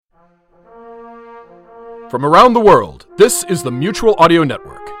From around the world, this is the Mutual Audio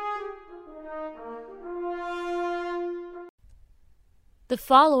Network. The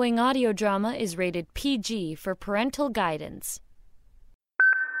following audio drama is rated PG for parental guidance.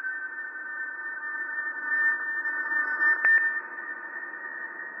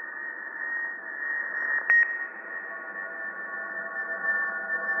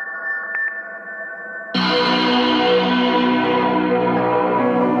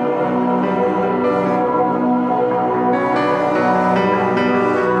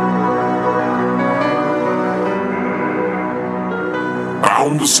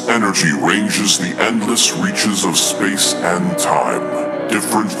 Boundless energy ranges the endless reaches of space and time.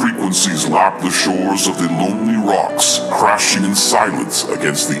 Different frequencies lap the shores of the lonely rocks, crashing in silence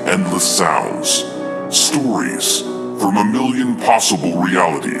against the endless sounds. Stories from a million possible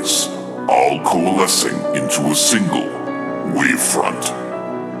realities, all coalescing into a single wavefront.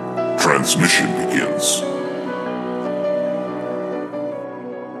 Transmission begins.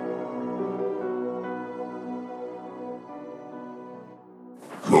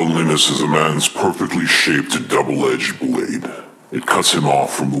 Loneliness is a man's perfectly shaped double-edged blade. It cuts him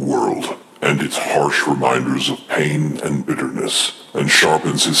off from the world and its harsh reminders of pain and bitterness, and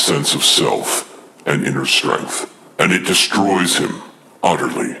sharpens his sense of self and inner strength, and it destroys him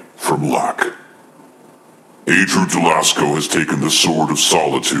utterly from lack. Adriu Delasco has taken the sword of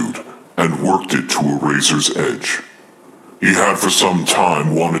solitude and worked it to a razor's edge. He had for some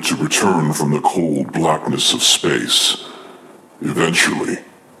time wanted to return from the cold blackness of space. Eventually,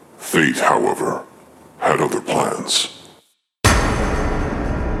 fate, however, had other plans.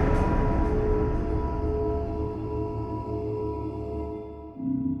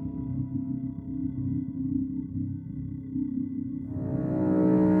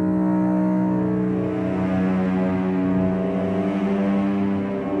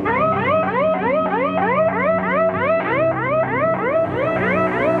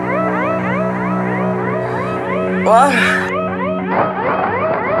 What?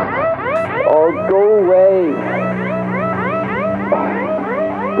 Oh, go away.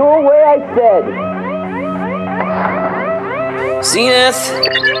 Go away, I said. Zenith!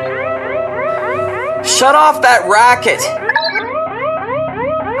 Shut off that racket!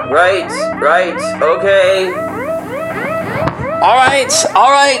 Right, okay.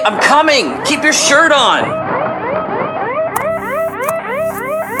 Alright, I'm coming! Keep your shirt on!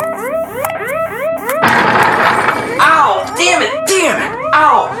 Damn it!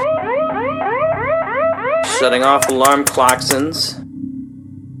 Ow! Shutting off alarm klaxons.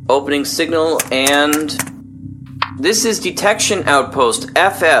 Opening signal and... This is Detection Outpost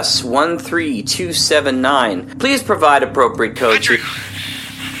FS13279. Please provide appropriate code. Andrew!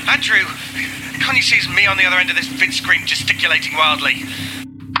 Connie me on the other end of this vid screen gesticulating wildly.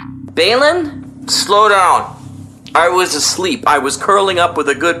 Balin? Slow down. I was asleep. I was curling up with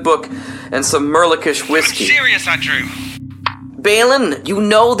a good book and some Merlikish whiskey. I'm serious, Andrew. Balin, you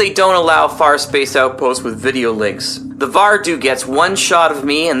know they don't allow Far Space Outposts with video links. The Vardu gets one shot of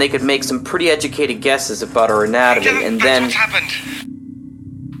me and they could make some pretty educated guesses about our anatomy, and then... That's what's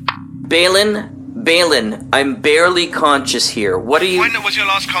happened. Balin, I'm barely conscious here. What are you... When was your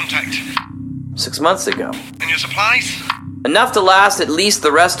last contact? 6 months ago. And your supplies? Enough to last at least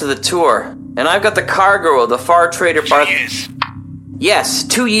the rest of the tour. And I've got the cargo of the Far Trader 2 years. Yes,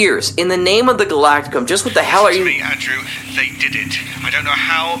 2 years. In the name of the Galacticum, just what the hell are you... Listen to me, Andrew. They did it. I don't know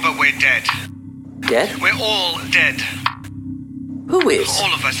how, but we're dead. Dead? We're all dead. Who is?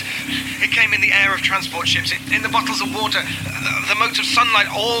 All of us. It came in the air of transport ships, in the bottles of water, the motes of sunlight,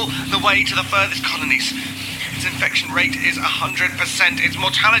 all the way to the furthest colonies. Its infection rate is 100%. Its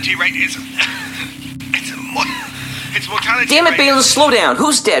mortality rate is... Its mortality Damn it, rate... Balin, slow down.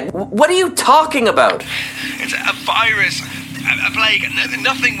 Who's dead? What are you talking about? It's a virus, a plague,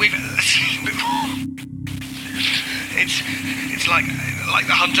 nothing we've seen before. It's like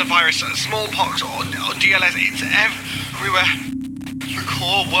the Hunter virus, smallpox, or DLS. It's everywhere. The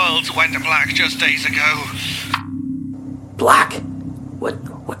core worlds went black just days ago. Black?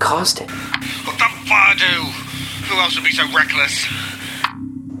 What caused it? What the Vardu? Who else would be so reckless?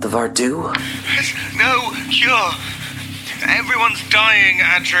 The Vardu? There's no cure. Everyone's dying,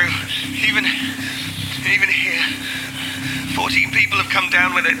 Andrew. Even here. 14 people have come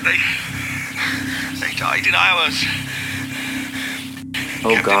down with it. They died in hours.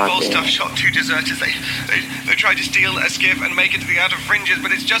 Oh, Captain God. Volstov shot 2 deserters. They tried to steal a skiff and make it to the outer fringes,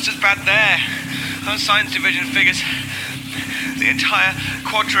 but it's just as bad there. Our science division figures the entire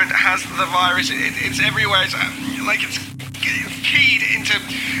quadrant has the virus. It's everywhere. It's like it's keyed into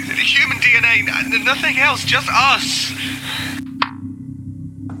human DNA. Nothing else, just us.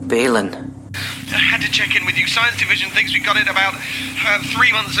 Balin. I had to check in with you. Science Division thinks we got it about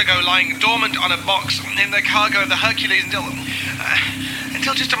 3 months ago, lying dormant on a box in the cargo of the Hercules until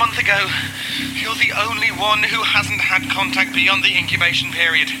just a month ago. You're the only one who hasn't had contact beyond the incubation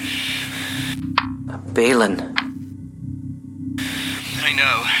period. Baylan. I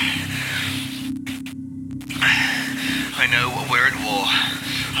know. I know we're at war.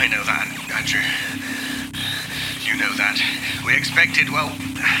 I know that, Andrew. You know that. We expected, well,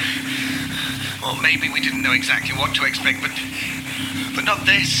 maybe we didn't know exactly what to expect, but not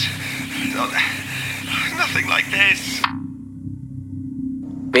this. Nothing like this.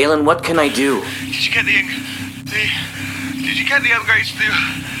 Baylan, what can I do? Did you get the upgrades to...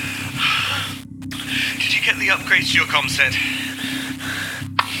 Did you get the upgrades to your comm set?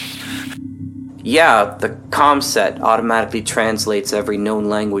 Yeah, the comm set automatically translates every known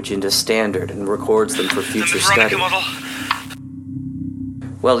language into standard and records them for future study. Model?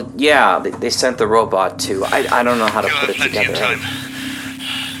 Well, yeah, they sent the robot too. I don't know how to put it together.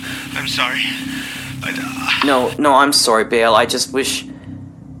 I'm sorry. No, I'm sorry, Bale. I just wish...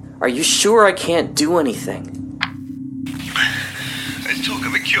 Are you sure I can't do anything? There's talk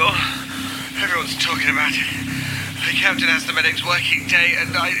of a cure. Everyone's talking about it. The captain has the medics working day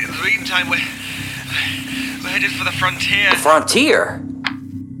and night. In the meantime, we're headed for the frontier. The frontier?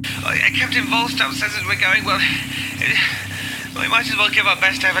 Captain Volstaff says as we're going, well, we might as well give our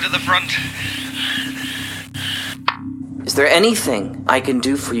best effort at the front. Is there anything I can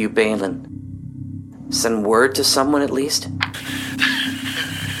do for you, Baylan? Send word to someone at least?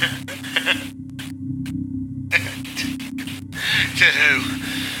 To who?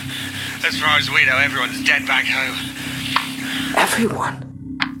 As far as we know, everyone's dead back home. Everyone?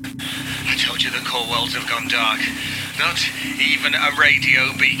 I told you the core worlds have gone dark. Not even a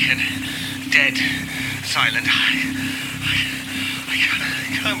radio beacon. Dead. Silent. I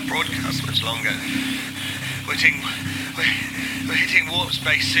can't broadcast much longer. We're hitting warp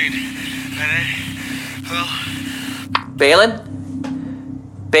space soon. And then, well... Baylan?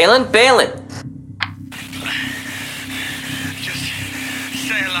 Baylan! Just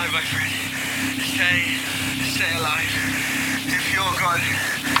stay alive, my friend. Stay alive. If you're gone...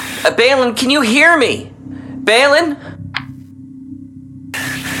 Baylan, can you hear me? Baylan?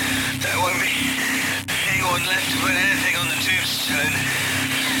 There won't be anyone left to put anything on the tombstone.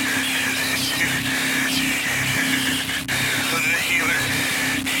 On the human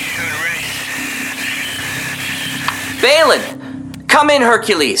race. Baylan! Come in,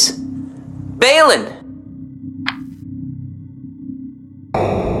 Hercules! Baylan!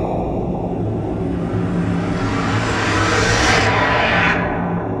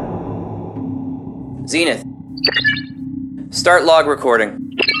 Zenith. Start log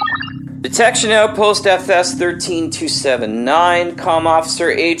recording. Detection Outpost FS 13279, Comm Officer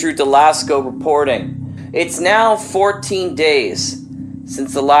Adriu Delasco reporting. It's now 14 days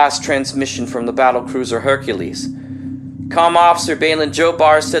since the last transmission from the battlecruiser Hercules. Comm Officer Baylan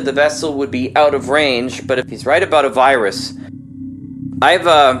Jobar said the vessel would be out of range, but if he's right about a virus.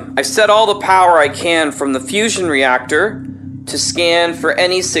 I've set all the power I can from the fusion reactor to scan for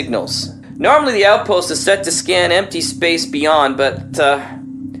any signals. Normally the outpost is set to scan empty space beyond, but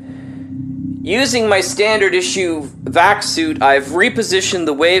using my standard issue vac suit, I've repositioned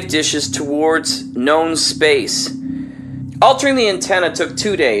the wave dishes towards known space. Altering the antenna took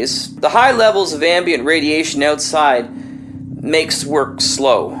 2 days. The high levels of ambient radiation outside makes work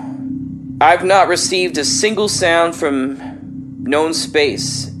slow. I've not received a single sound from known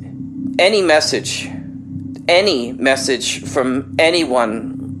space. Any message from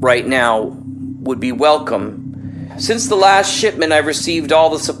anyone right now would be welcome. Since the last shipment, I've received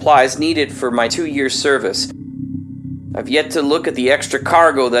all the supplies needed for my 2-year service. I've yet to look at the extra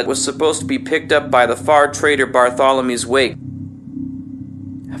cargo that was supposed to be picked up by the Far trader Bartholomew's Wake.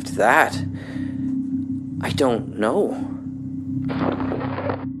 After that, I don't know.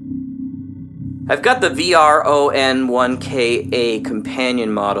 I've got the VRON-1KA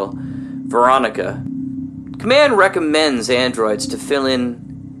companion model, Veronica. Command recommends androids to fill in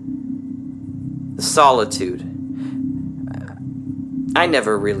the solitude. I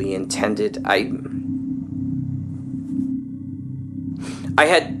never really intended. I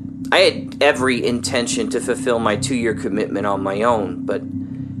had every intention to fulfill my 2-year commitment on my own, but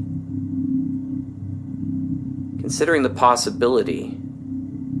considering the possibility,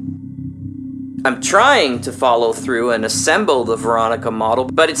 I'm trying to follow through and assemble the Veronica model,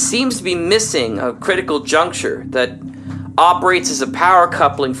 but it seems to be missing a critical juncture that operates as a power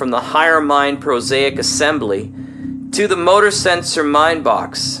coupling from the higher mind prosaic assembly to the motor sensor mind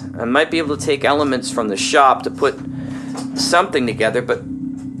box. I might be able to take elements from the shop to put something together, but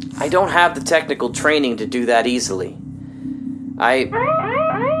I don't have the technical training to do that easily. What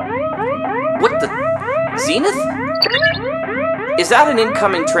the? Zenith? Is that an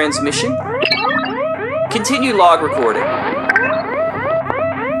incoming transmission? Continue log recording.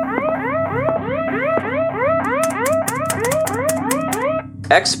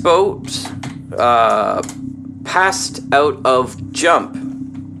 X-Boat passed out of jump.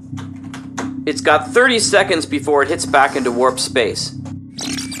 It's got 30 seconds before it hits back into warp space.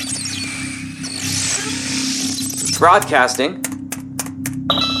 Broadcasting.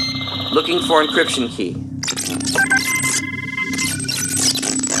 Looking for encryption key.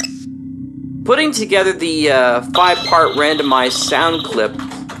 Putting together the 5-part randomized sound clip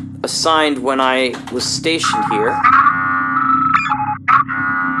assigned when I was stationed here.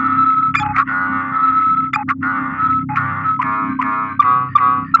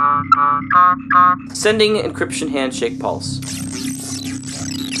 Sending encryption handshake pulse.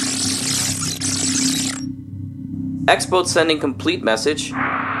 X-Boat sending complete message.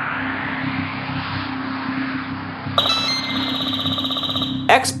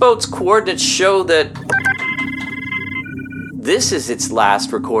 X-Boat's coordinates show that this is its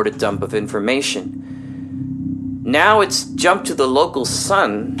last recorded dump of information. Now it's jumped to the local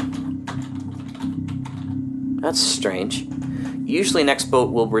sun. That's strange. Usually an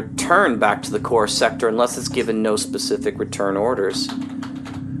X-Boat will return back to the core sector unless it's given no specific return orders.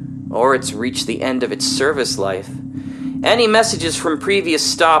 Or it's reached the end of its service life. Any messages from previous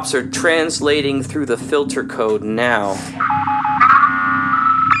stops are translating through the filter code now.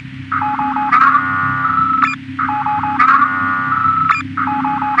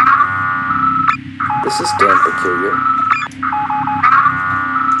 This is damn peculiar.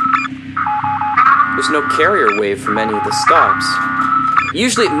 There's no carrier wave from any of the stops.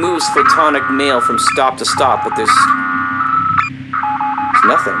 Usually it moves photonic mail from stop to stop, but there's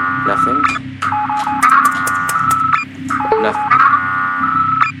nothing.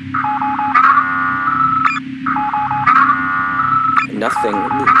 Nothing.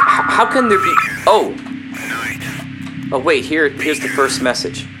 How can there be... Oh! Oh wait, here's the first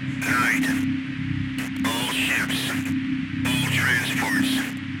message.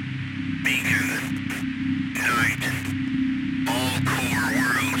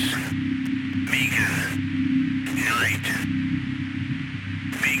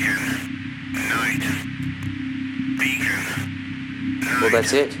 Well,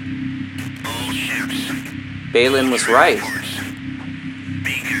 that's it. Balin was right.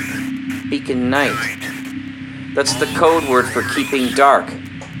 Beacon Night. That's the code word for keeping dark.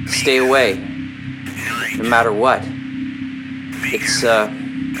 Stay away. No matter what. It's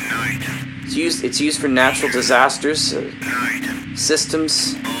used for natural disasters,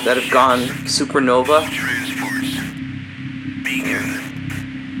 systems that have gone supernova,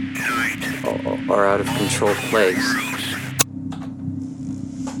 or out of control plagues.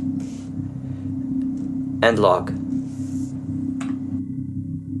 End log.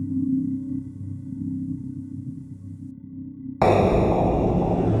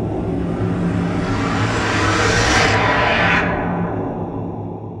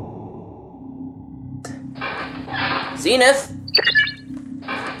 Zenith,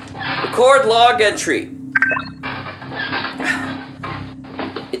 record log entry.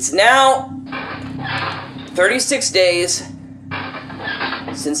 It's now 36 days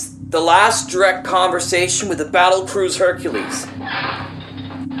since the last direct conversation with the battle cruise Hercules.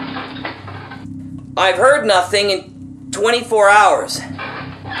 I've heard nothing in 24 hours.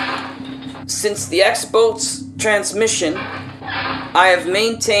 Since the X-Boat's transmission, I have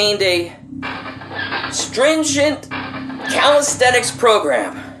maintained a stringent calisthenics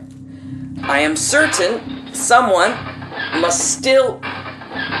program. I am certain someone must still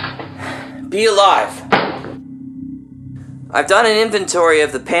be alive. I've done an inventory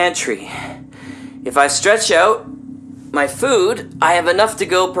of the pantry. If I stretch out my food, I have enough to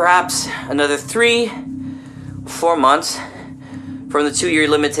go perhaps another 3-4 months from the 2-year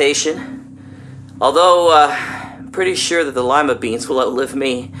limitation. Although, I'm pretty sure that the lima beans will outlive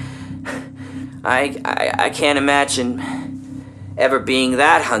me. I can't imagine ever being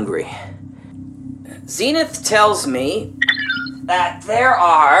that hungry. Zenith tells me that there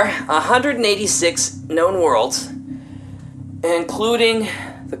are 186 known worlds, including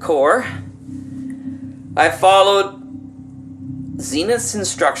the core. I followed Zenith's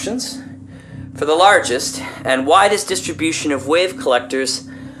instructions for the largest and widest distribution of wave collectors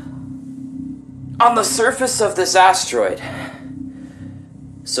on the surface of this asteroid.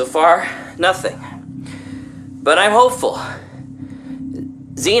 So far, nothing. But I'm hopeful.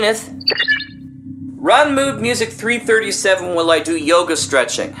 Zenith, Run mood music 337 while I do yoga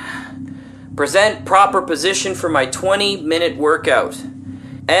stretching. Present proper position for my 20-minute workout.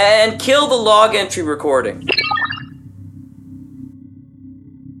 And kill the log entry recording.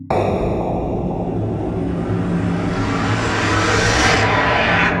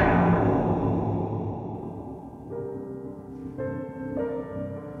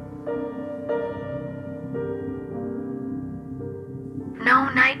 No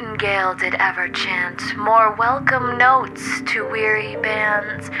nightingale did ever chant more welcome notes to weary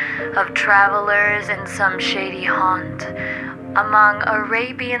bands of travelers in some shady haunt among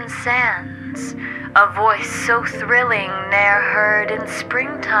Arabian sands, a voice so thrilling ne'er heard in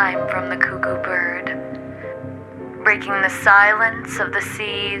springtime from the cuckoo bird, breaking the silence of the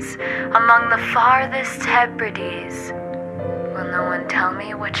seas among the farthest Hebrides. Will no one tell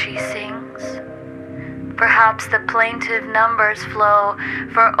me what she sings? Perhaps the plaintive numbers flow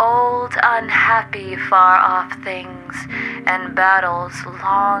for old, unhappy, far-off things and battles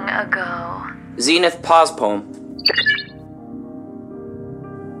long ago. Zenith pause poem.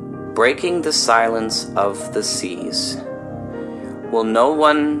 Breaking the silence of the seas. Will no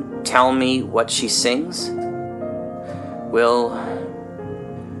one tell me what she sings? Will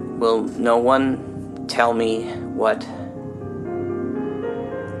no one tell me what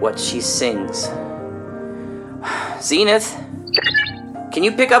she sings? Zenith, can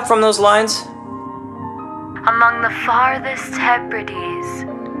you pick up from those lines? Among the farthest Hebrides,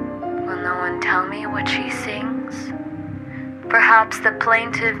 will no one tell me what she sings? Perhaps the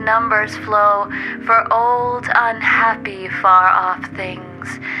plaintive numbers flow for old, unhappy, far-off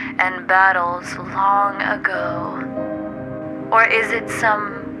things and battles long ago. Or is it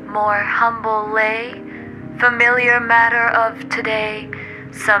some more humble lay, familiar matter of today,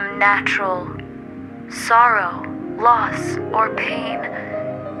 some natural sorrow, loss, or pain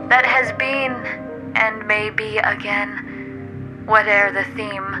that has been and may be again? Whate'er the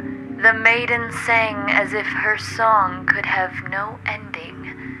theme, the maiden sang as if her song could have no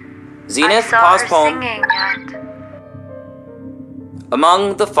ending. Zenith, I saw pause her poem. singing at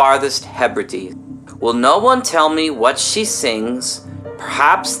Among the farthest Hebrides. Will no one tell me what she sings?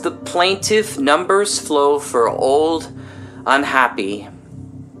 Perhaps the plaintive numbers flow for old, unhappy,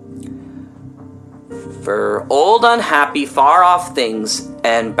 far-off things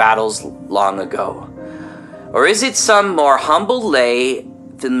and battles long ago. Or is it some more humble lay,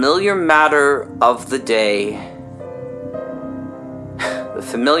 familiar matter of the day? The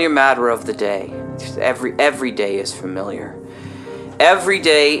familiar matter of the day. Every day is familiar. Every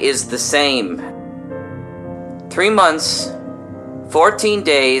day is the same. 3 months, 14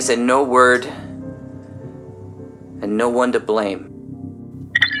 days, and no word, and no one to blame.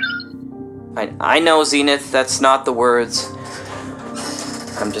 I know, Zenith, that's not the words.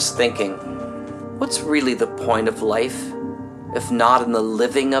 I'm just thinking, what's really the point of life, if not in the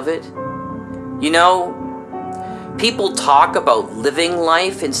living of it? You know, people talk about living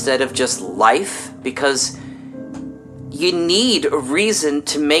life instead of just life because you need a reason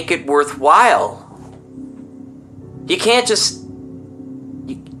to make it worthwhile. You can't just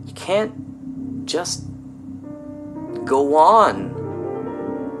go on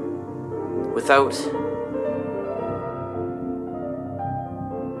without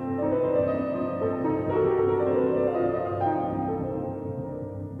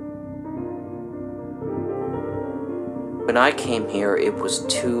when I came here, it was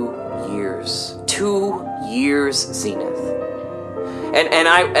 2 years. 2 years, Zenith. And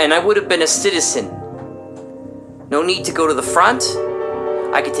I would have been a citizen. No need to go to the front.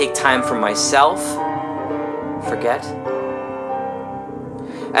 I could take time for myself. Forget.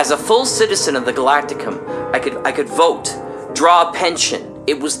 As a full citizen of the Galacticum, I could vote, draw a pension.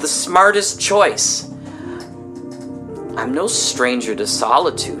 It was the smartest choice. I'm no stranger to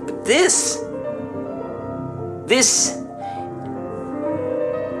solitude, but this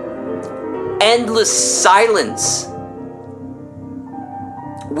endless silence.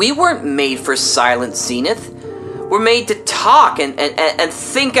 We weren't made for silence, Zenith. We're made to talk and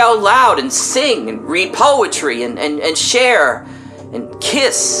think out loud and sing and read poetry and share and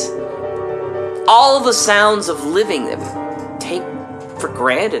kiss. All the sounds of living that we take for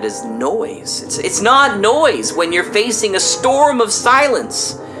granted as noise. It's not noise when you're facing a storm of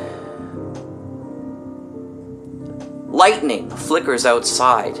silence. Lightning flickers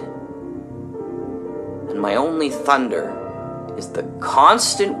outside, and my only thunder is the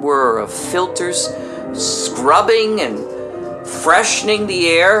constant whir of filters scrubbing and freshening the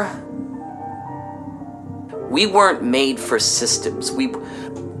air. We weren't made for systems. We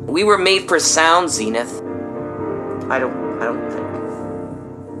were made for sound, Zenith. I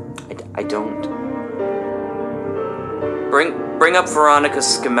don't Bring up Veronica's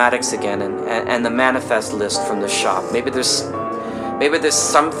schematics again and the manifest list from the shop. Maybe there's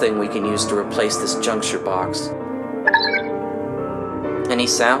something we can use to replace this juncture box. Any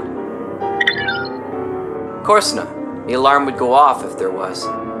sound? Of course not. The alarm would go off if there was.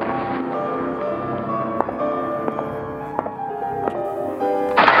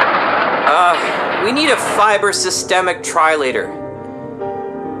 We need a fiber systemic trilator.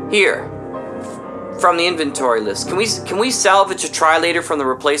 Here. From the inventory list. Can we salvage a trilator from the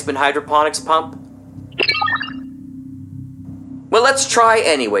replacement hydroponics pump? Well, let's try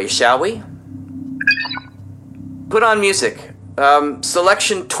anyway, shall we? Put on music.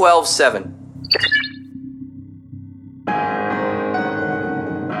 Selection 12-7.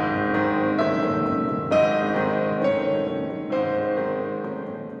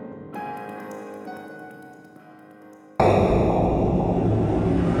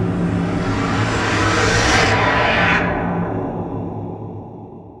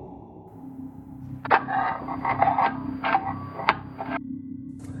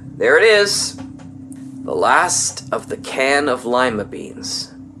 There it is. The last of the can of lima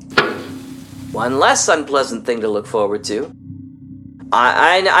beans. One less unpleasant thing to look forward to.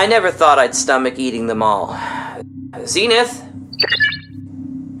 I never thought I'd stomach eating them all. Zenith?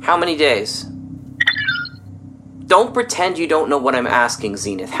 How many days? Don't pretend you don't know what I'm asking,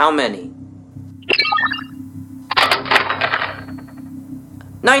 Zenith. How many?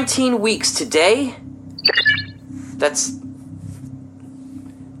 19 weeks today? That's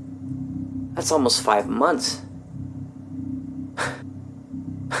almost 5 months.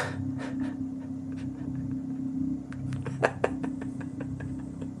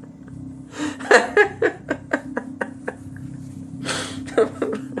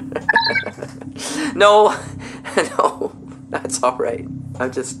 No, that's all right.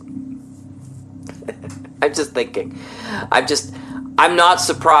 I'm just thinking. I'm not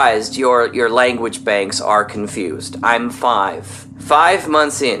surprised your language banks are confused. I'm 5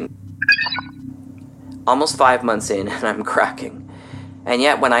 months in. Almost 5 months in, and I'm cracking. And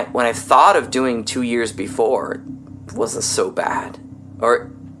yet, when I thought of doing 2 years before, it wasn't so bad.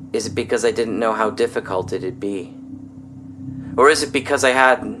 Or is it because I didn't know how difficult it'd be? Or is it because I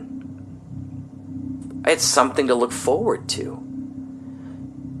had something to look forward to?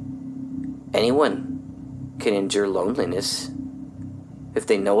 Anyone can endure loneliness if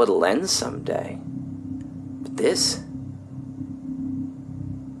they know it'll end someday. But there's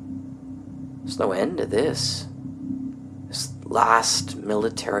no end to this. This last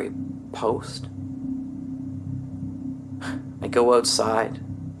military post. I go outside.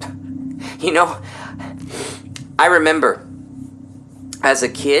 I remember as a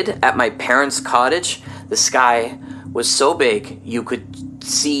kid at my parents' cottage, the sky was so big you could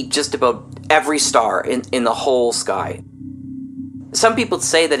see just about every star in the whole sky. Some people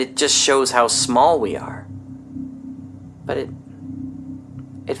say that it just shows how small we are. But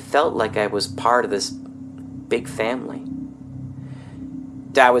it felt like I was part of this big family.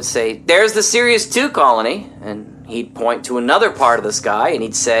 Dad would say, "There's the Sirius 2 colony," and he'd point to another part of the sky, and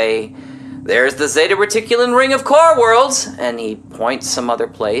he'd say, "There's the Zeta Reticulan ring of core worlds," and he'd point some other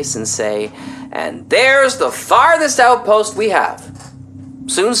place and say, "And there's the farthest outpost we have.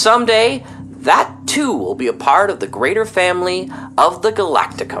 Soon, someday, that too will be a part of the greater family of the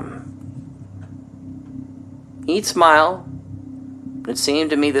Galacticum." He'd smile. It seemed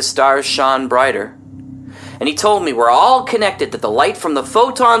to me the stars shone brighter. And he told me we're all connected, that the light from the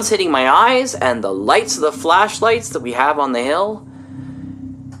photons hitting my eyes and the lights of the flashlights that we have on the hill.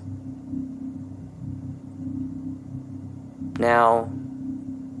 Now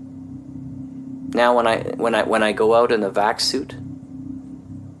when I go out in the vac suit,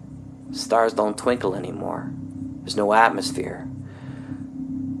 stars don't twinkle anymore. There's no atmosphere.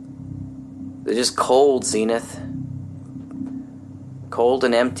 They're just cold, Zenith. Cold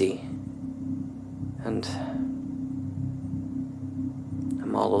and empty. And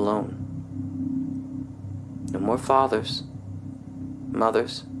I'm all alone. No more fathers,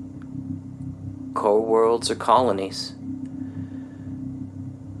 mothers, core worlds or colonies.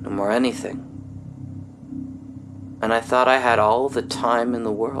 No more anything. And I thought I had all the time in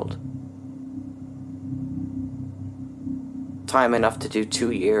the world. Time enough to do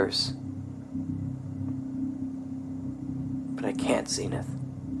 2 years. But I can't, Zenith.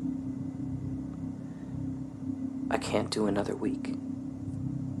 I can't do another week.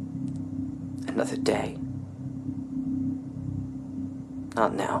 Another day.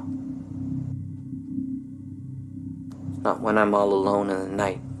 Not now. Not when I'm all alone in the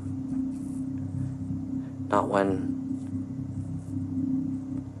night. Not when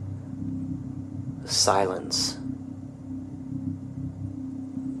the silence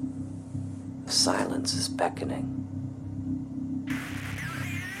Silence is beckoning.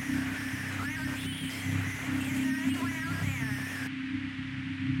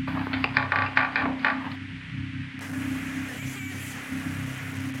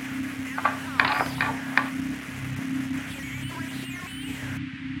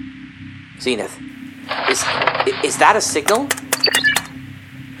 Zenith, is that a signal?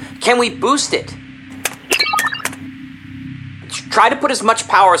 Can we boost it? Try to put as much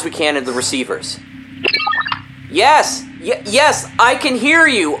power as we can into the receivers. Yes, yes, I can hear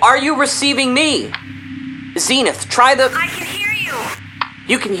you. Are you receiving me? Zenith, try the... I can hear you.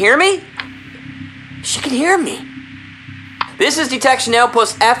 You can hear me? She can hear me. This is Detection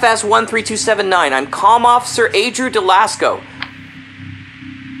Outpost FS-13279. I'm Comm Officer Adriu Delasco.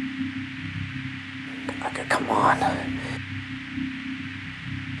 Come on.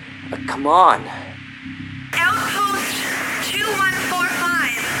 Come on. Outpost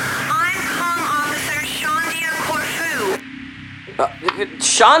 2145. I'm Comm Officer Shandia Corfu.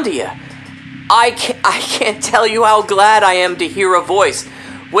 Shandia, I can't tell you how glad I am to hear a voice.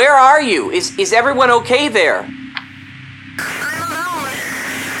 Where are you? Is everyone okay there? I'm alone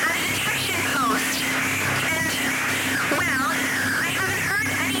at a detection post. And, well, I haven't heard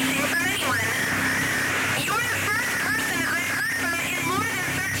anything from anyone. You're the first person I've heard from it in more than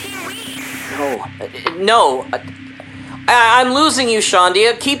 13 weeks. No. I'm losing you,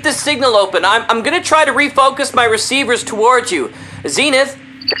 Shandia. Keep the signal open. I'm gonna try to refocus my receivers towards you. Zenith,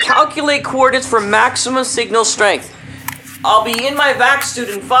 calculate coordinates for maximum signal strength. I'll be in my vac suit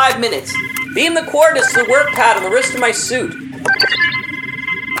in 5 minutes. Beam the coordinates to the work pad on the wrist of my suit.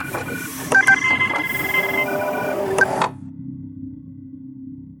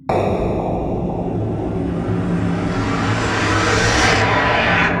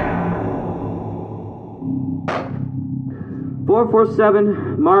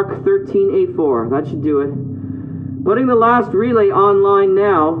 .447 Mark 13A4. That should do it. Putting the last relay online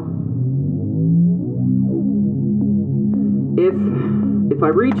now. If I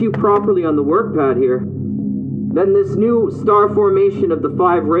read you properly on the work pad here, then this new star formation of the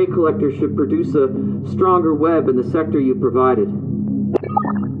 5 ray collectors should produce a stronger web in the sector you provided.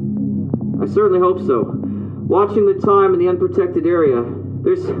 I certainly hope so. Watching the time in the unprotected area,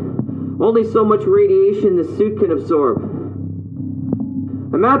 there's only so much radiation the suit can absorb.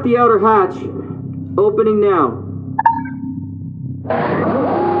 I'm at the outer hatch. Opening now.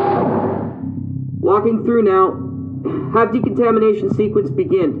 Walking through now. Have decontamination sequence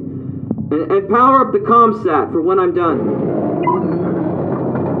begin. And power up the ComSat for when I'm done.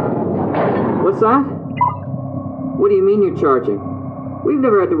 What's that? What do you mean you're charging? We've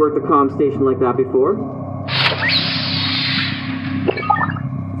never had to work the comm station like that before.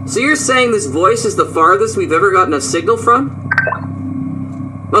 So you're saying this voice is the farthest we've ever gotten a signal from?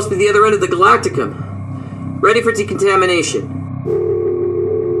 Must be the other end of the Galacticum. Ready for decontamination.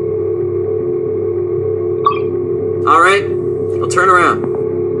 Alright, I'll turn around.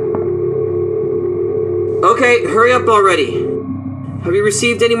 Okay, hurry up already. Have you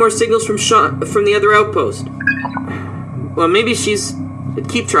received any more signals from the other outpost? Well, maybe she's...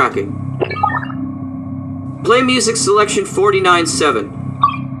 Keep tracking. Play music selection 49.7.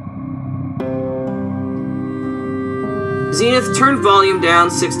 Zenith, turn volume down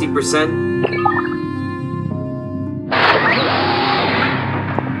 60%.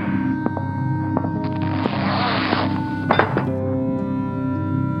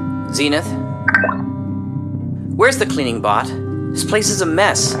 Zenith? Where's the cleaning bot? This place is a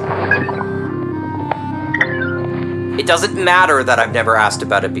mess. It doesn't matter that I've never asked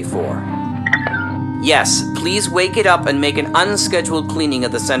about it before. Yes, please wake it up and make an unscheduled cleaning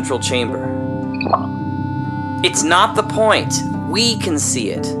of the central chamber. It's not the point. We can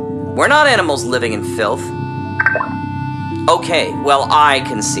see it. We're not animals living in filth. Okay, well, I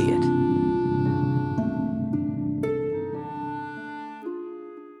can see it.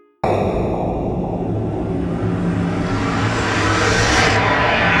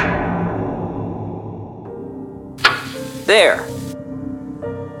 There.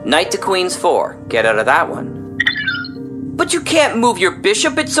 Knight to Queen's 4. Get out of that one. But you can't move your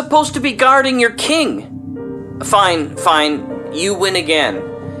bishop. It's supposed to be guarding your king. Fine. You win again.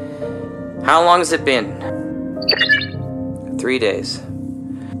 How long has it been? 3 days.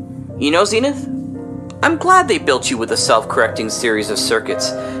 You know, Zenith? I'm glad they built you with a self-correcting series of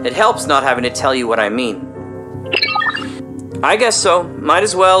circuits. It helps not having to tell you what I mean. I guess so. Might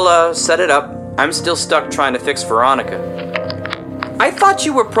as well set it up. I'm still stuck trying to fix Veronica. I thought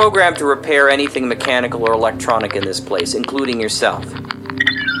you were programmed to repair anything mechanical or electronic in this place, including yourself.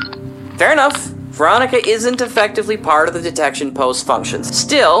 Fair enough. Veronica isn't effectively part of the detection post functions.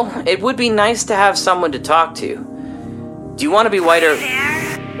 Still, it would be nice to have someone to talk to. Do you want to be whiter?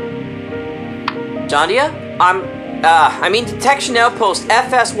 Jandia? Detection Outpost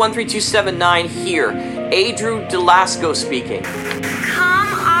FS13279 here. Adru Delasco speaking.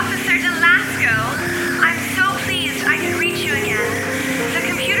 Officer Delasco. I'm so pleased I could reach you again. The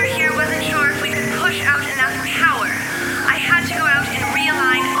computer here wasn't sure if we could push out enough power. I had to go out and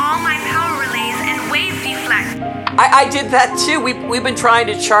realign all my power relays and wave deflect. I did that too. We've been trying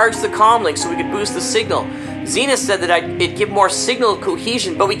to charge the comlink so we could boost the signal. Zenith said that it'd give more signal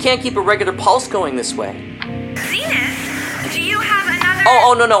cohesion, but we can't keep a regular pulse going this way. Zenith? Do you have another...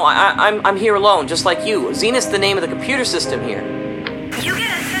 Oh, no, I'm here alone, just like you. Zenith's the name of the computer system here. You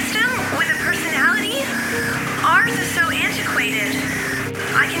get a system with a personality? Ours is so antiquated.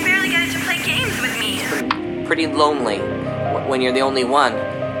 I can barely get it to play games with me. Pretty lonely when you're the only one.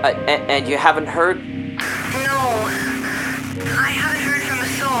 And you haven't heard? No, I haven't heard from a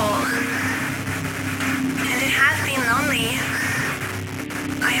soul. And it has been lonely.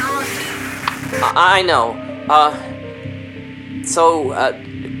 I know.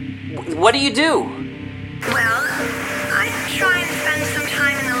 What do you do? Well, I try and spend some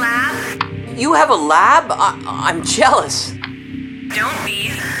time in the lab. You have a lab? I'm jealous. Don't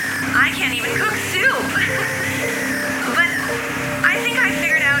be. I can't even cook soup. But I think I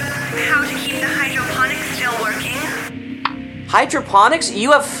figured out how to keep the hydroponics still working. Hydroponics?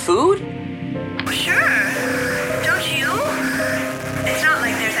 You have food? Sure. Don't you? It's not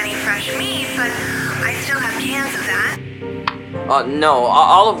like there's any fresh meat, but I still have cans of that. No.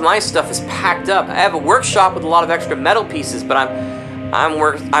 All of my stuff is packed up. I have a workshop with a lot of extra metal pieces, but I'm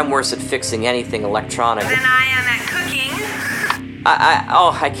worse at fixing anything electronic. Then I am at cooking.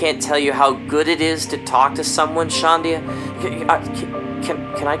 I can't tell you how good it is to talk to someone, Shandia.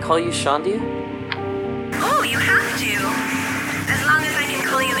 Can I call you Shandia? Oh, you have to. As long as I can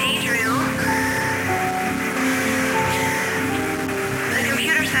call you Adru. The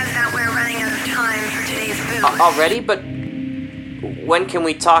computer says that we're running out of time for today's booth. Already? But when can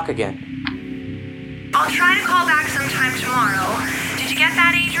we talk again? I'll try to call back sometime tomorrow. Did you get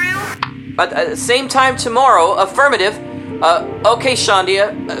that, Adru? Same time tomorrow. Affirmative. Okay,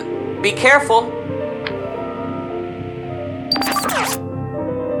 Shandia. Be careful.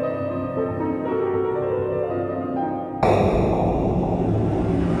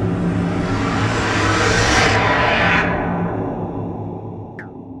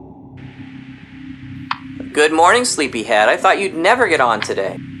 Good morning, Sleepyhead. I thought you'd never get on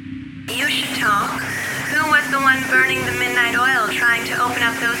today. You should talk. Who was the one burning the midnight oil trying to open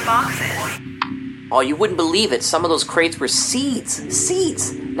up those boxes? Oh, you wouldn't believe it. Some of those crates were seeds.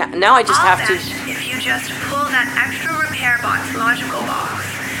 Seeds. Now I just have to... If you just pull that extra repair box logical box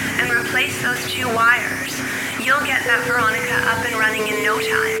and replace those 2 wires, you'll get that Veronica up and running in no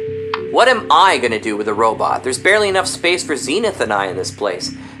time. What am I gonna do with a robot? There's barely enough space for Zenith and I in this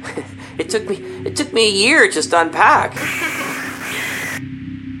place. It took me a year just to unpack.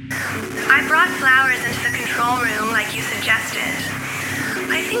 I brought flowers into the control room like you suggested.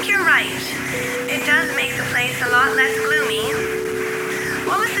 I think you're right. It does make the place a lot less gloomy.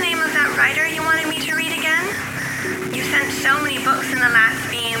 What was the name of that writer you wanted me to read again? You sent so many books in the last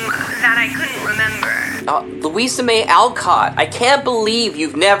beam that I couldn't remember. Louisa May Alcott. I can't believe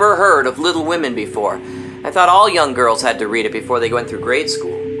you've never heard of Little Women before. I thought all young girls had to read it before they went through grade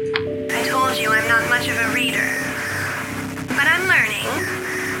school. I told you I'm not much of a reader. But I'm learning.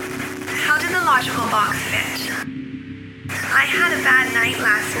 How did the logical box fit? I had a bad night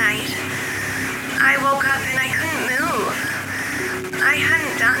last night. I woke up and I couldn't move. I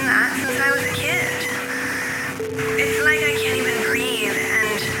hadn't done that since I was a kid. It's like I can't even breathe,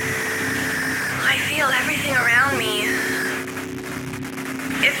 and I feel everything around me.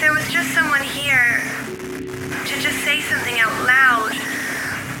 If there was just someone here to just say something out loud,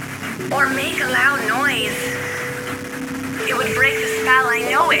 or make a loud noise, it would break the spell, I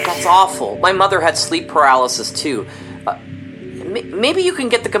know it. That's awful. My mother had sleep paralysis too. Maybe you can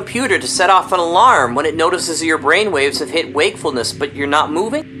get the computer to set off an alarm when it notices your brainwaves have hit wakefulness, but you're not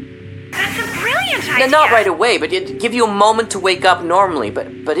moving? That's a brilliant idea. Not right away, but it'd give you a moment to wake up normally. But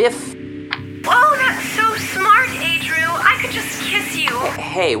if... Oh, that's so smart, Adru. I could just kiss you.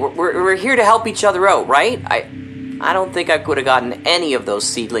 Hey, we're here to help each other out, right? I don't think I could have gotten any of those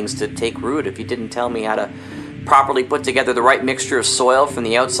seedlings to take root if you didn't tell me how to properly put together the right mixture of soil from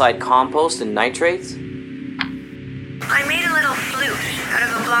the outside compost and nitrates. I made a little flute out of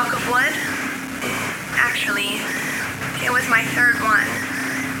a block of wood. Actually, it was my third one.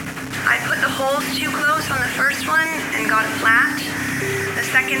 I put the holes too close on the first one and got it flat. The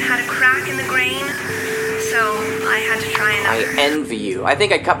second had a crack in the grain, so I had to try another. I envy you. I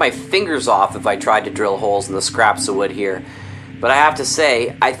think I'd cut my fingers off if I tried to drill holes in the scraps of wood here. But I have to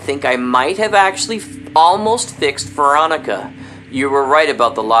say, I think I might have actually almost fixed Veronica. You were right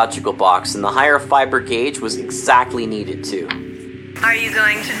about the logical box, and the higher fiber gauge was exactly needed too. Are you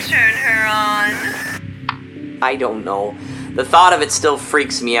going to turn her on? I don't know. The thought of it still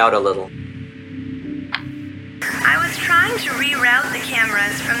freaks me out a little. I was trying to reroute the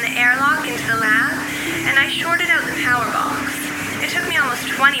cameras from the airlock into the lab, and I shorted out the power box. It took me almost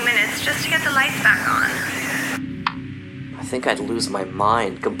 20 minutes just to get the lights back on. I think I'd lose my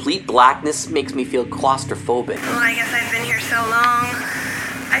mind. Complete blackness makes me feel claustrophobic. Well, I guess I've been here so long.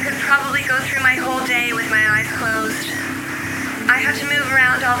 I could probably go through my whole day with my eyes closed. I had to move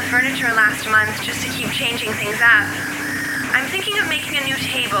around all the furniture last month just to keep changing things up. I'm thinking of making a new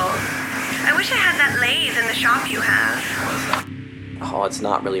table. I wish I had that lathe in the shop you have. Oh, it's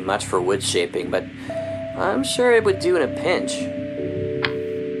not really much for wood shaping, but I'm sure it would do in a pinch.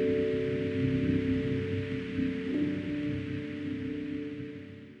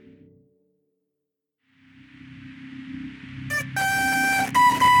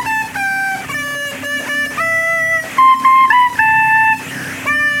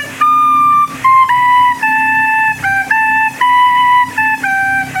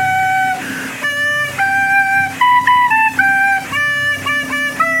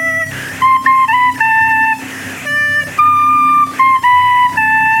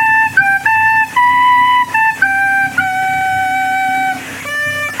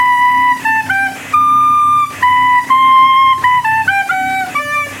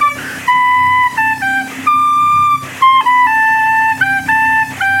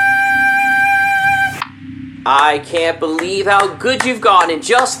 I can't believe how good you've gotten in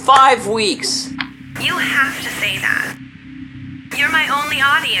just 5 weeks. You have to say that. You're my only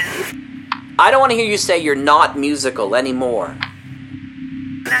audience. I don't want to hear you say you're not musical anymore.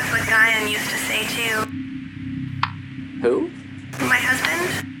 That's what Guyan used to say too. Who? My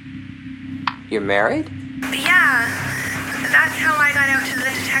husband? You're married? Yeah. That's how I got out to the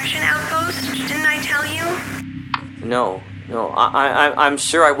detection outpost. Didn't I tell you? No. I'm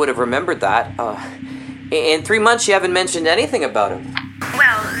sure I would have remembered that. In 3 months, you haven't mentioned anything about him.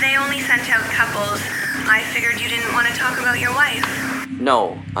 Well, they only sent out couples. I figured you didn't want to talk about your wife.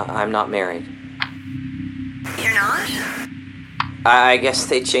 No, I'm not married. You're not? I guess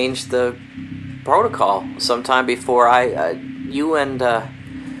they changed the protocol sometime before you and,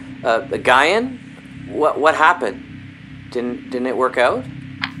 Guyan? What happened? Didn't it work out?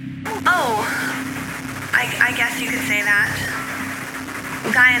 Oh, I guess you could say that.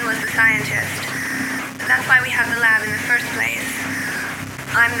 Guyan was the scientist. That's why we have the lab in the first place.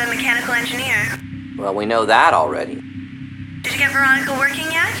 I'm the mechanical engineer. Well, we know that already. Did you get Veronica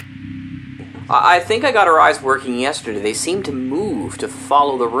working yet? I think I got her eyes working yesterday. They seemed to move to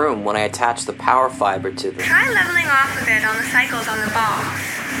follow the room when I attached the power fiber to them. Try leveling off a bit on the cycles on the box.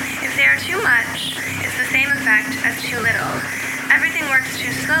 If they are too much, it's the same effect as too little. Everything works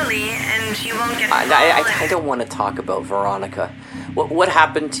too slowly, and you won't get I don't want to talk about Veronica. What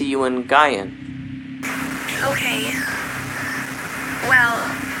happened to you and Guyan? Okay. Well,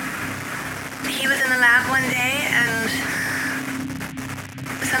 he was in the lab one day, and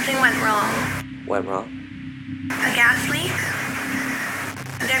something went wrong. Went wrong? A gas leak.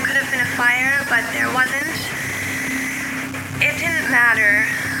 There could have been a fire, but there wasn't. It didn't matter.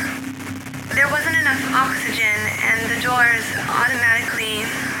 There wasn't enough oxygen, and the doors automatically...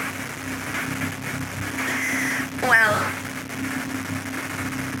 Well,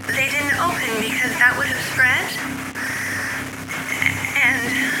 they didn't open because that would have spread.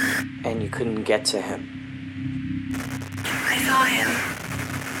 And you couldn't get to him. I saw him.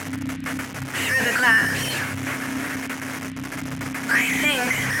 Through the glass. I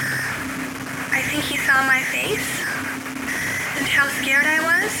think he saw my face. And how scared I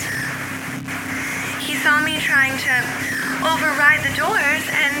was. He saw me trying to override the doors,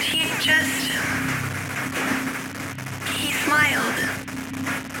 and he smiled.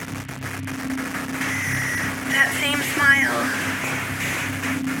 That same smile.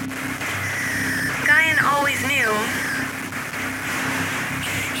 Guyan always knew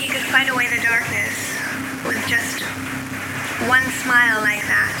he could fight away the darkness with just one smile like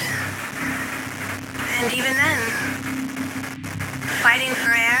that. And even then, fighting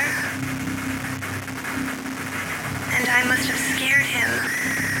for air. And I must have scared him,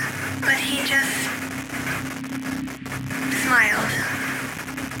 but he just smiled.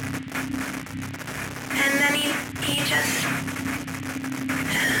 And then he just...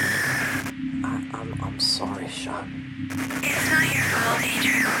 I'm sorry, Sean. It's not your fault, Amy.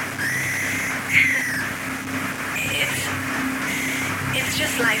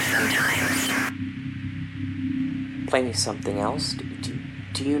 sometimes. Play me something else?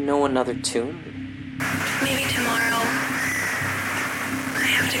 Do you know another tune? Maybe tomorrow. I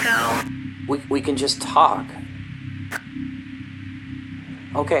have to go. We can just talk.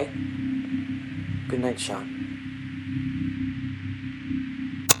 Okay. Good night, Sean.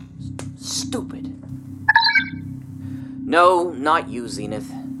 Stupid. No, not you,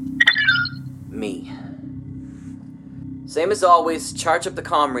 Zenith. Me. Same as always, charge up the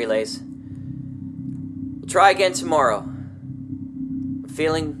comm relays. We'll try again tomorrow. I'm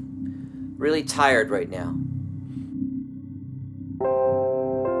feeling really tired right now.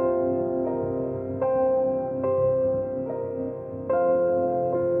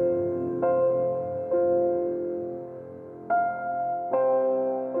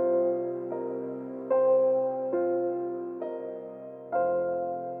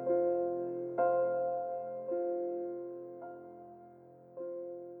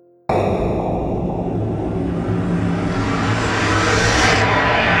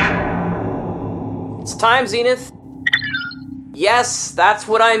 Time, Zenith. Yes, that's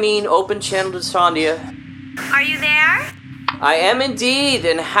what I mean, open channel to Sondia. Are you there? I am indeed,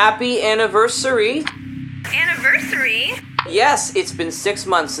 and happy anniversary. Anniversary? Yes, it's been 6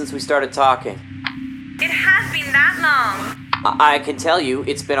 months since we started talking. It has been that long. I can tell you,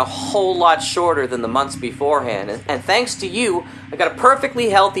 it's been a whole lot shorter than the months beforehand, and thanks to you, I got a perfectly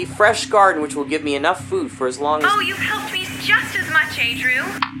healthy, fresh garden which will give me enough food for as long as... Oh, you've helped me just as much, Adru.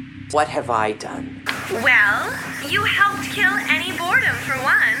 What have I done? Well, you helped kill any boredom, for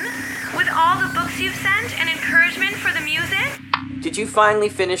one. With all the books you've sent and encouragement for the music. Did you finally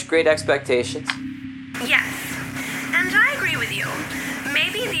finish Great Expectations? Yes, and I agree with you.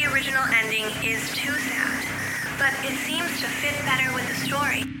 Maybe the original ending is too sad, but it seems to fit better with the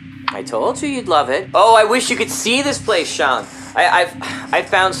story. I told you you'd love it. Oh, I wish you could see this place, Sean. I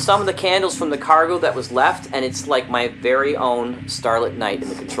found some of the candles from the cargo that was left, and it's like my very own starlit night in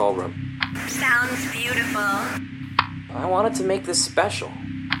the control room. Sounds beautiful. I wanted to make this special.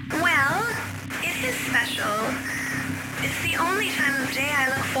 Well, it is special. It's the only time of day I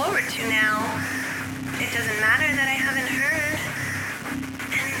look forward to now. It doesn't matter that I haven't heard.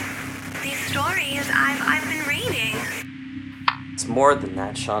 And these stories I've been reading. It's more than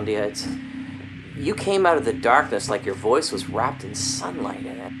that, Shondia. You came out of the darkness like your voice was wrapped in sunlight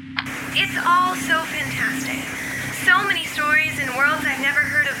in it. It's all so fantastic. So many stories in worlds I've never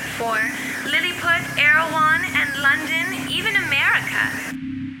heard of before. Lilliput, Erewhon, and London, even America.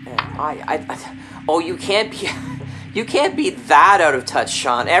 Oh, you can't be that out of touch,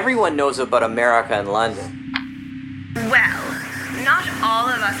 Sean. Everyone knows about America and London. Well, not all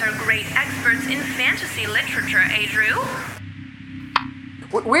of us are great experts in fantasy literature, Adru.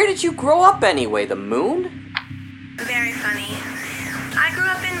 Where did you grow up anyway? The moon? Very funny. I grew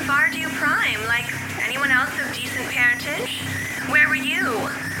up in Vardu Prime, like anyone else of decent parentage. Where were you?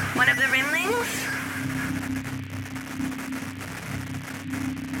 One of the Rimlings?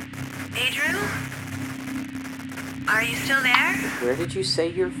 Adru? Are you still there? Where did you say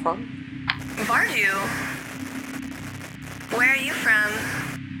you're from? Vardu. Where are you from?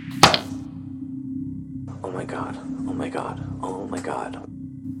 Oh my god. Oh my god. Oh my god.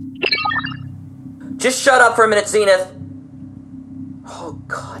 Just shut up for a minute, Zenith. Oh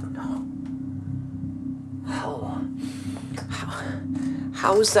god, no.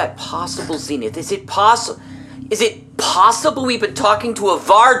 How is that possible, Zenith? Is it possible we've been talking to a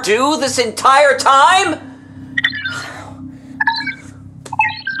Vardu this entire time?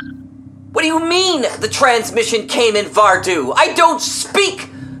 What do you mean the transmission came in Vardu? I don't speak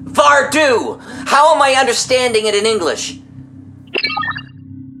Vardu! How am I understanding it in English?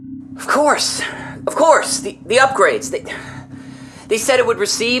 Of course, the upgrades. They said it would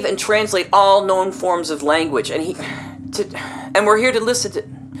receive and translate all known forms of language, and we're here to listen to...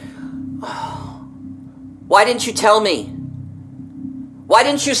 Oh. Why didn't you tell me? Why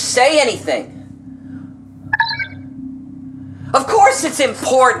didn't you say anything? Of course it's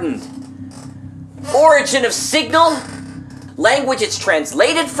important! Origin of signal? Language it's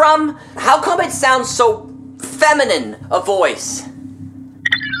translated from? How come it sounds so feminine a voice?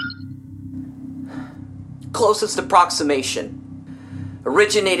 Closest approximation.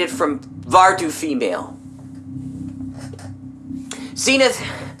 Originated from Vardu female. Zenith,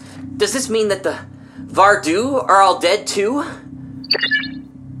 does this mean that the Vardu are all dead too?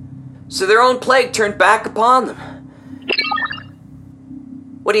 So their own plague turned back upon them.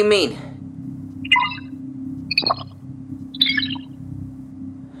 What do you mean?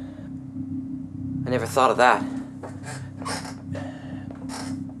 I never thought of that.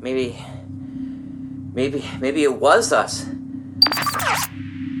 Maybe it was us.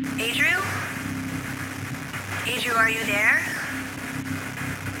 Adru, are you there?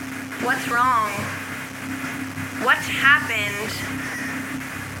 What's wrong? What's happened?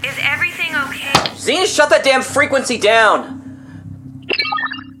 Is everything okay? Zenith, shut that damn frequency down!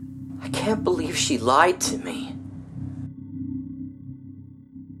 I can't believe she lied to me.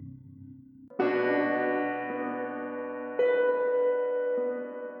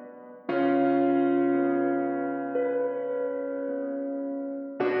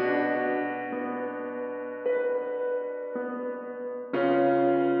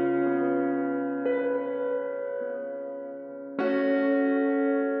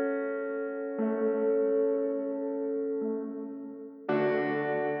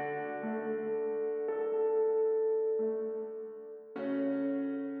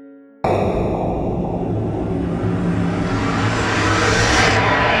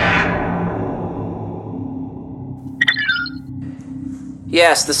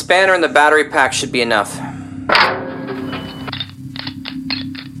 Yes, the spanner and the battery pack should be enough.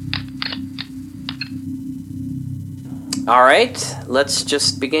 Alright, let's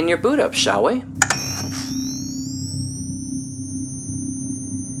just begin your boot up, shall we?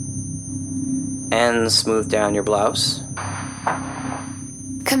 And smooth down your blouse.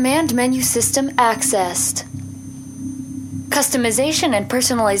 Command menu system accessed. Customization and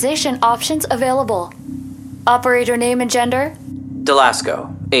personalization options available. Operator name and gender?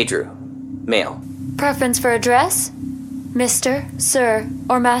 Delasco, Adru, male. Preference for address? Mr., Sir,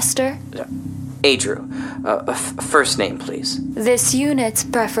 or Master? Adru, first name, please. This unit's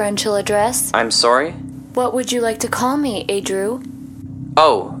preferential address. I'm sorry? What would you like to call me, Adru?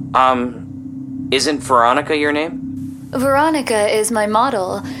 Oh, isn't Veronica your name? Veronica is my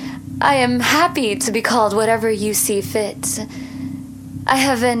model. I am happy to be called whatever you see fit. I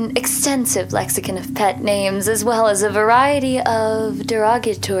have an extensive lexicon of pet names, as well as a variety of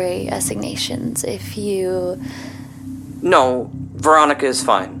derogatory assignations, if you... No, Veronica is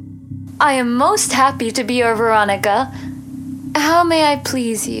fine. I am most happy to be your Veronica. How may I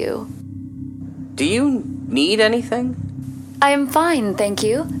please you? Do you need anything? I am fine, thank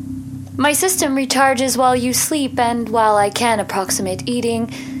you. My system recharges while you sleep, and while I can approximate eating,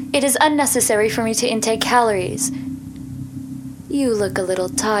 it is unnecessary for me to intake calories. You look a little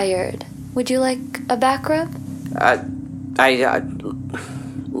tired. Would you like a back rub?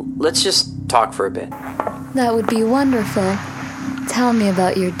 Let's just talk for a bit. That would be wonderful. Tell me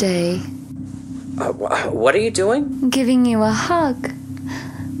about your day. What are you doing? Giving you a hug.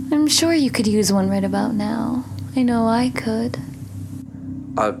 I'm sure you could use one right about now. I know I could.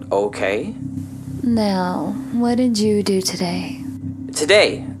 Okay. Now, what did you do today?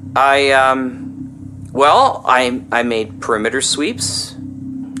 Today, I made perimeter sweeps,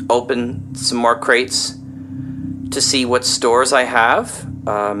 opened some more crates to see what stores I have.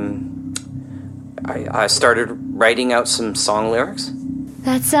 I started writing out some song lyrics.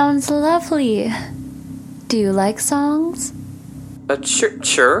 That sounds lovely. Do you like songs?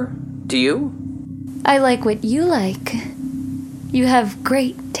 Sure. Do you? I like what you like. You have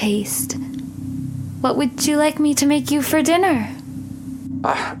great taste. What would you like me to make you for dinner?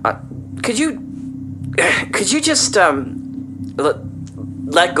 Could you just,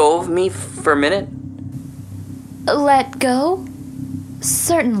 let go of me for a minute? Let go?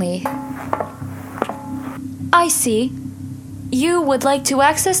 Certainly. I see. You would like to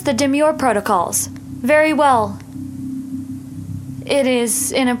access the Demure protocols. Very well. It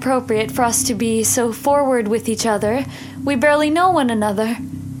is inappropriate for us to be so forward with each other. We barely know one another.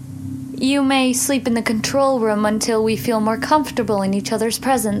 You may sleep in the control room until we feel more comfortable in each other's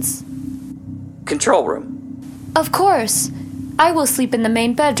presence. Control room? Of course. I will sleep in the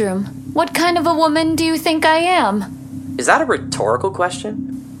main bedroom. What kind of a woman do you think I am? Is that a rhetorical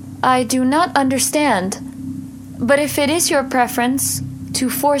question? I do not understand. But if it is your preference to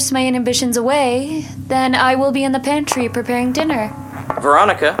force my inhibitions away, then I will be in the pantry preparing dinner.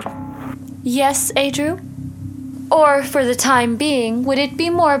 Veronica? Yes, Adru? Or, for the time being, would it be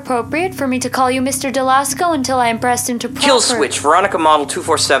more appropriate for me to call you Mr. Delasco until I am pressed into proper... Kill switch, Veronica model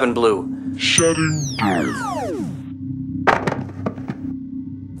 247 blue. Shutting down.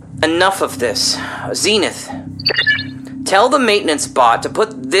 Enough of this. Zenith, tell the maintenance bot to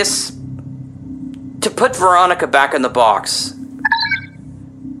put Veronica back in the box.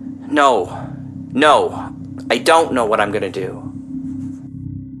 No, I don't know what I'm gonna do.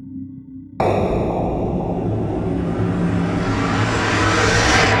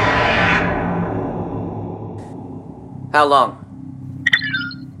 How long?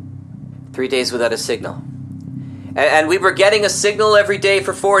 3 days without a signal. And we were getting a signal every day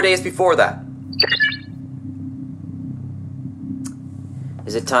for 4 days before that.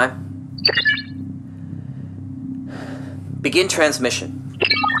 Is it time? Begin transmission.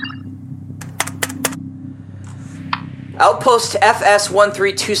 Outpost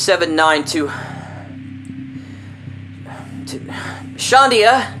FS-13279 to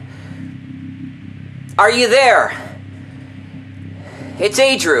Shandia, are you there? It's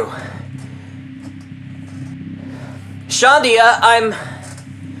Adru. Shandia,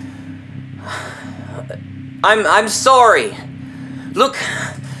 I'm sorry. Look,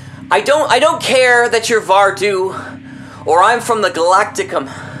 I don't care that you're Vardu or I'm from the Galacticum.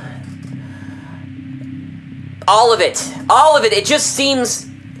 All of it. It just seems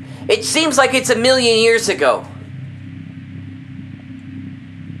like it's a million years ago.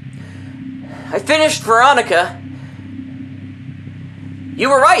 I finished Veronica. You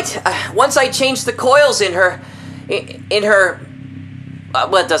were right. Once I changed the coils in her,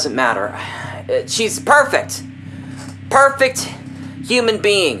 well, it doesn't matter. She's perfect. Perfect human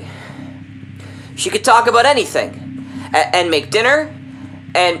being. She could talk about anything. And make dinner.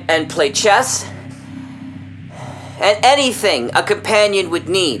 And play chess. And anything a companion would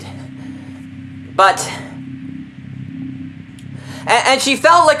need. But... And she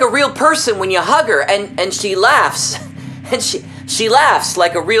felt like a real person when you hug her. And she laughs. And she laughs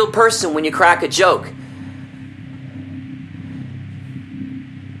like a real person when you crack a joke.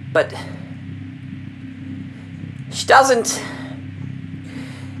 But... She doesn't...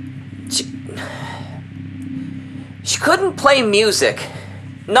 She couldn't play music.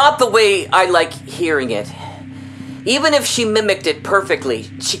 Not the way I like hearing it. Even if she mimicked it perfectly,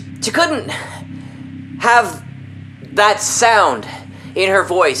 she couldn't have that sound in her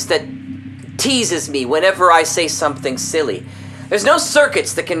voice that teases me whenever I say something silly. There's no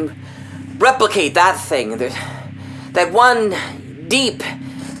circuits that can replicate that thing. That one deep,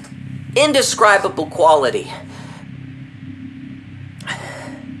 indescribable quality.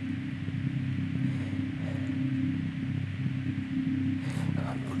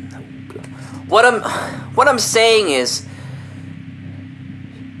 What I'm saying is,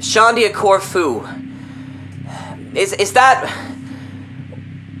 Shandia Corfu, is that,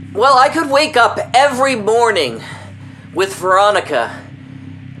 well, I could wake up every morning with Veronica.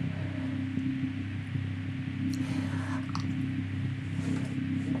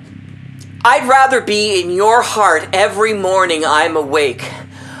 I'd rather be in your heart every morning I'm awake,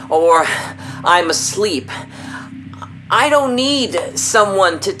 or I'm asleep. I don't need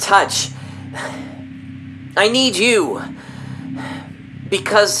someone to touch. I need you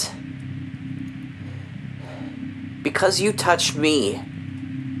because you touch me.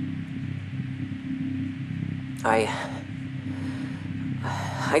 I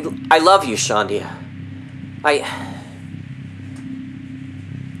love you, Shandia.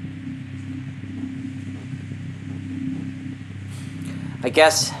 I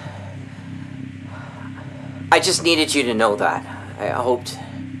guess I just needed you to know that. I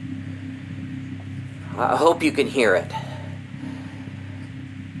hope you can hear it.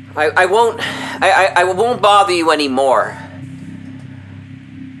 I won't bother you anymore.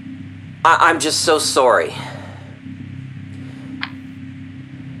 I'm just so sorry.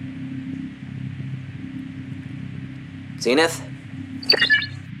 Zenith?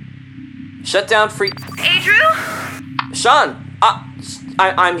 Shut down free... Adru? Sean,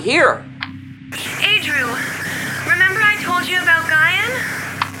 I'm here. Adru, remember I told you about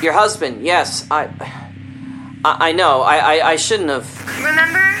Guyan? Your husband, yes. I know. I shouldn't have...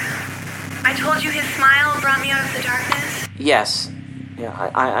 Remember? I told you his smile brought me out of the darkness? Yes.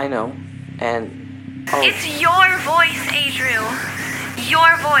 Yeah, I know. And... Oh. It's your voice, Adru.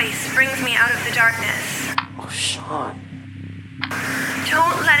 Your voice brings me out of the darkness. Oh, Sean.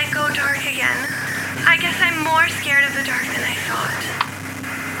 Don't let it go dark again. I guess I'm more scared of the dark than I thought.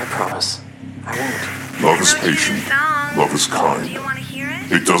 I promise. I won't. Love is patient. Love is kind. Do you want to hear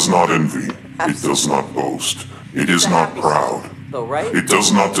it? It does not envy. It does not boast. It is not proud. Though, right? It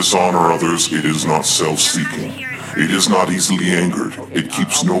does not dishonor others. It is not self-seeking. It is not easily angered. It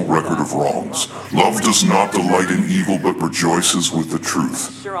keeps no record of wrongs. Love does not delight in evil, but rejoices with the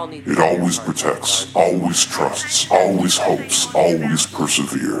truth. It always protects, always trusts, always hopes, always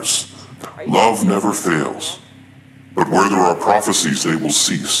perseveres. Love never fails. But where there are prophecies, they will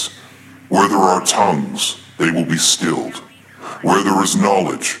cease. Where there are tongues, they will be stilled. Where there is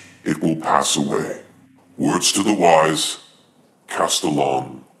knowledge, it will pass away. Words to the wise, cast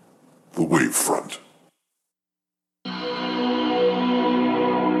along the wavefront.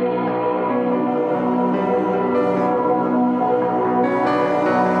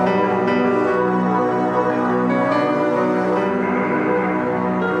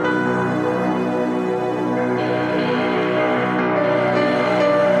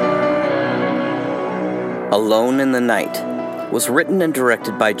 Alone in the Night was written and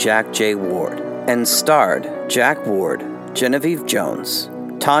directed by Jack J. Ward and starred Jack Ward, Genevieve Jones,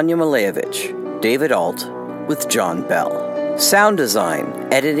 Tanya Malevich, David Alt, with John Bell. Sound design,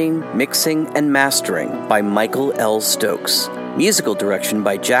 editing, mixing, and mastering by Michael L. Stokes. Musical direction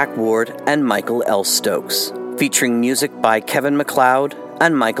by Jack Ward and Michael L. Stokes. Featuring music by Kevin MacLeod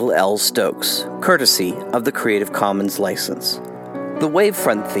and Michael L. Stokes, courtesy of the Creative Commons license. The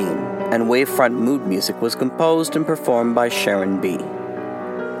Wavefront theme and Wavefront mood music was composed and performed by Sharon B.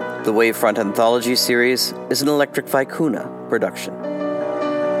 The Wavefront Anthology series is an Electric Vicuna production.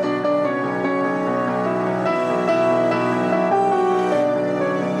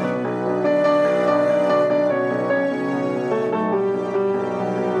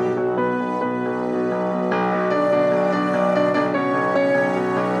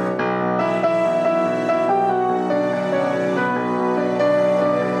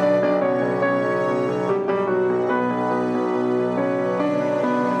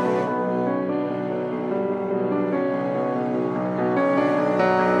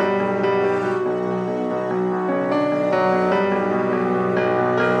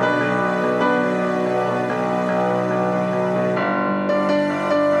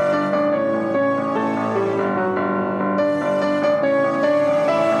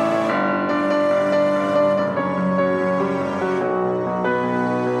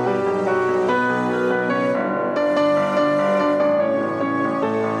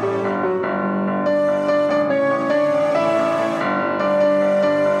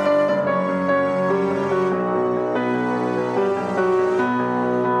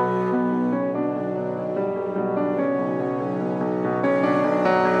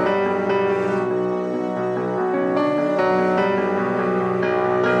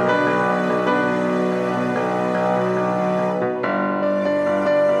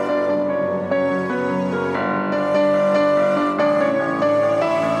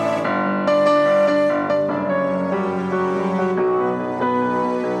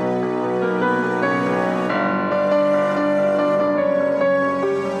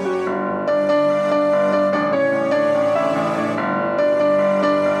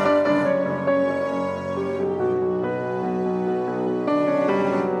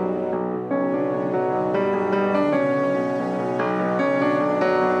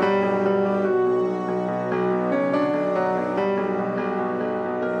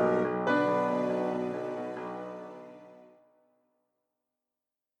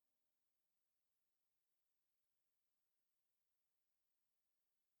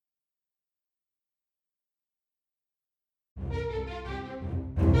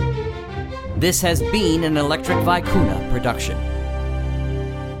 This has been an Electric Vicuna production.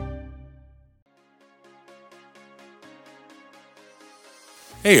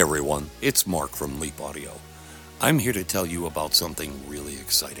 Hey everyone, it's Mark from Leap Audio. I'm here to tell you about something really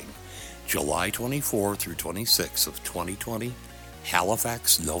exciting. July 24 through 26 of 2020,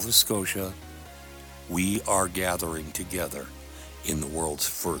 Halifax, Nova Scotia, we are gathering together in the world's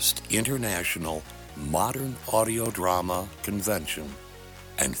first international modern audio drama convention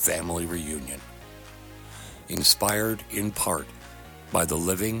and family reunion. Inspired in part by the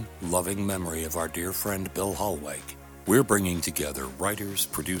living, loving memory of our dear friend Bill Hollweg, we're bringing together writers,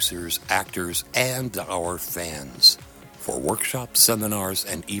 producers, actors, and our fans for workshops, seminars,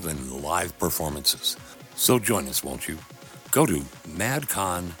 and even live performances. So join us, won't you? Go to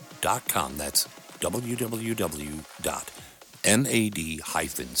madcon.com, that's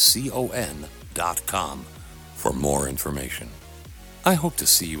www.mad-con.com for more information. I hope to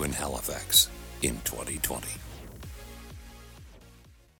see you in Halifax in 2020.